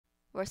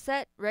We're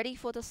set, ready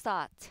for the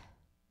start.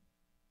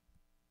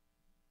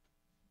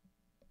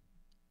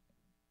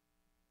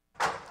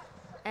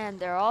 And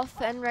they're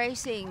off and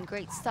racing.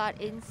 Great start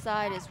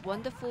inside is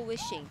Wonderful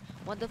Wishing.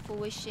 Wonderful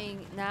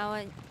Wishing now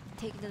and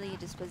taking the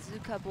lead is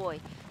Bazooka Boy.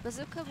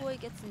 Bazooka Boy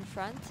gets in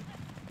front.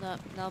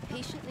 Now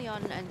patiently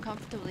on and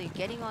comfortably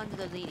getting onto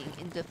the leading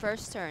in the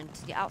first turn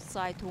to the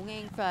outside,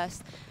 Donghaeng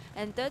first.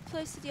 And third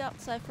place to the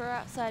outside, for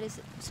outside is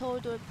Seoul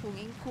Dolpong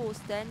in course,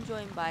 then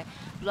joined by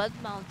Blood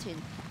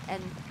Mountain.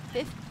 And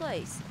fifth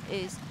place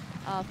is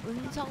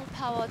Unsong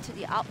Power to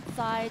the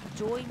outside,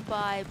 joined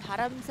by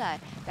Baramsal.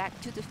 Back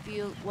to the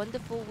field,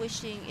 Wonderful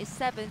Wishing is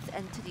seventh,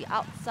 and to the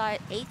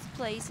outside, eighth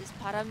place is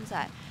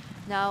Baramsal.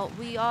 Now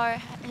we are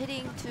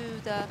heading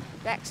to the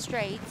back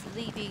straight,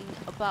 leaving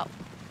about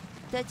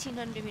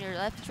 1300-meter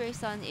left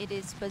race on. It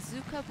is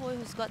Bazooka Boy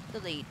who's got the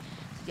lead.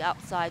 To the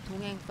outside,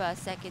 Donghaeng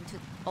first, second, to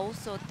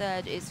also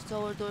third is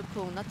Seoul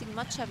Dolpong. Nothing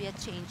much have yet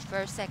changed,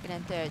 first, second,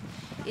 and third.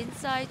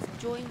 Inside,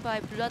 joined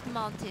by Blood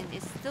Mountain,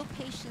 is still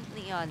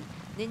patiently on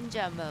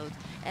Ninja mode.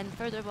 And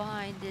further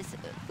behind is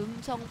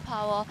Umsong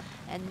Power,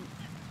 and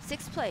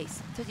sixth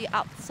place to the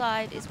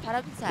outside is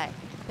Baramsal.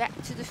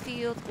 Back to the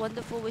field,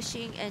 Wonderful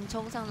Wishing and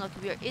Cheongsang Lucky.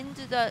 We are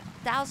into the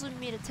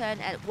 1000-meter turn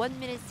at 1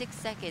 minute 6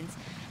 seconds,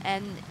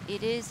 and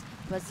it is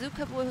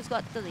Bazooka Boy who's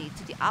got the lead.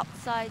 To the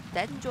outside,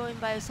 then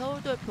joined by Seoul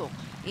Dolpong.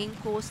 In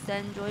course,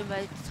 then joined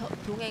by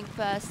Donghaeng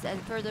first,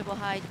 and further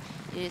behind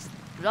is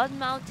Blood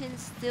Mountain,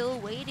 still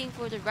waiting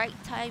for the right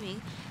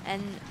timing.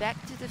 And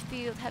back to the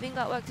field, having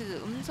got work to do.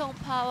 Umsong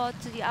Power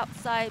to the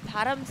outside,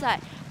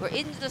 Baramsal. We're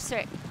into the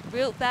straight.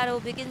 Real battle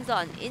begins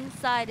on.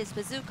 Inside is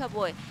Bazooka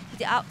Boy. To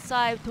the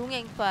outside,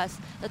 Donghaeng first.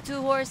 The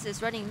two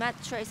horses running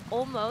match race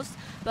almost,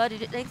 but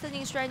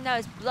lengthening stride now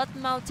is Blood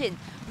Mountain.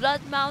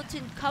 Blood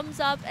Mountain comes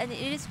up, and it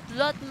is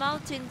Blood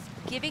Mountain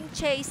giving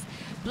chase.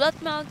 Blood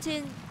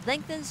Mountain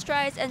lengthens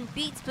strides and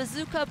beats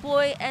Bazooka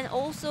Boy, and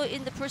also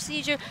in the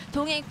procedure,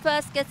 Donghaeng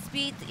first gets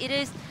beat. It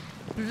is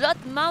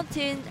Blood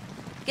Mountain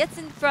gets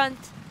in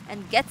front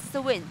and gets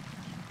the win.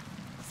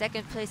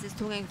 Second place is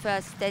Donghaeng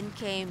first, then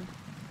came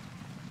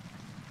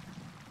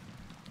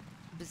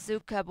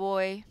Bazooka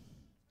Boy.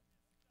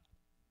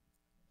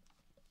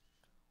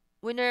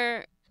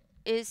 Winner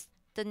is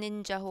the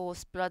ninja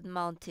horse Blood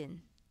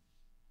Mountain.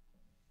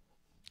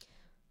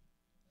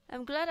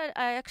 I'm glad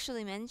I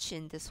actually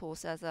mentioned this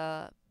horse as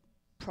a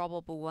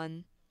probable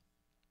one,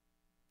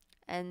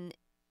 and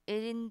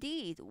it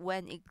indeed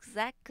went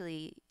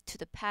exactly to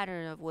the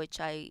pattern of which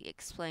I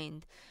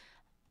explained.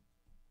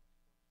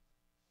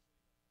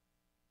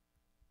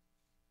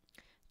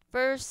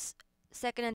 First, second, and